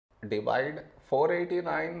Divide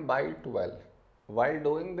 489 by 12. While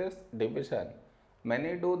doing this division,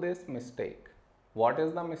 many do this mistake. What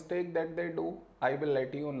is the mistake that they do? I will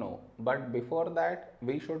let you know. But before that,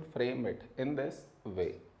 we should frame it in this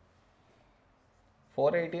way.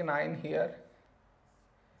 489 here,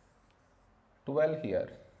 12 here.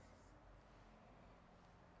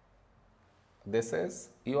 This is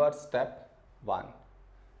your step 1.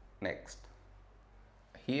 Next,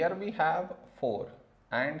 here we have 4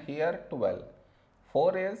 and here 12.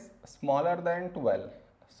 4 is smaller than 12.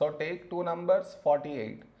 So take two numbers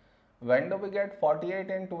 48. When do we get 48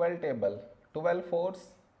 in 12 table? 12 fours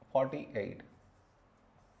 48.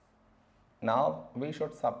 Now we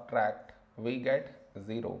should subtract. We get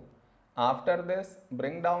 0. After this,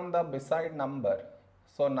 bring down the beside number.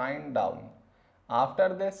 So 9 down.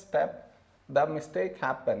 After this step, the mistake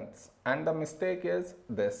happens, and the mistake is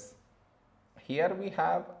this. Here we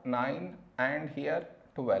have 9 and here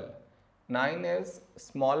 12. 9 is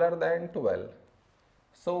smaller than 12.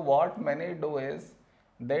 So what many do is,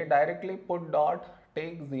 they directly put dot,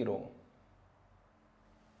 take 0,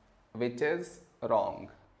 which is wrong.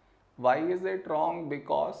 Why is it wrong?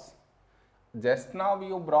 Because just now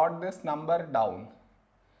you brought this number down,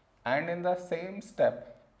 and in the same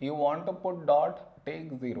step you want to put dot,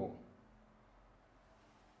 take 0,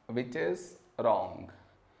 which is wrong.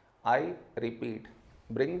 I repeat,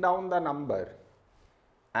 bring down the number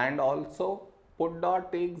and also put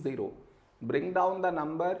dot, take 0. Bring down the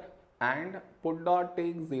number and put dot,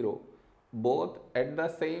 take 0. Both at the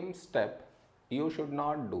same step you should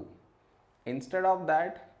not do. Instead of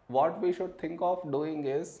that, what we should think of doing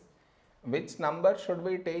is, which number should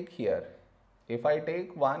we take here? If I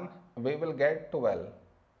take 1, we will get 12.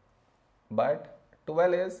 But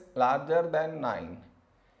 12 is larger than 9.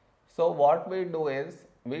 So what we do is,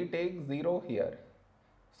 we take 0 here.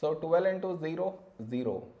 So 12 into 0,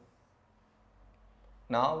 0.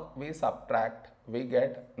 Now we subtract, we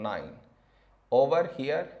get 9. Over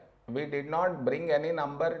here, we did not bring any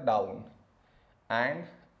number down, and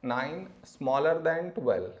 9 smaller than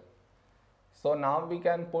 12. So now we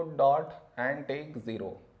can put dot and take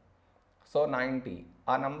 0. So 90.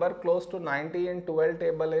 A number close to 90 in 12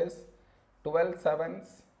 table is 12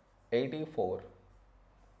 sevens, 84.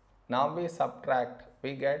 Now we subtract,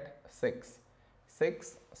 we get 6.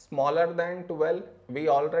 6 smaller than 12, we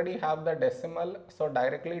already have the decimal, so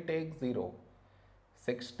directly take 0.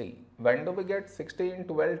 60. When do we get 60 in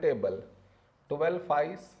 12 table? 12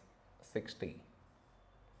 5s, 60.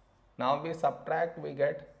 Now we subtract, we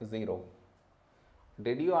get 0.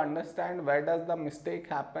 Did you understand where does the mistake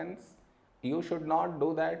happens? You should not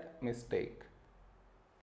do that mistake.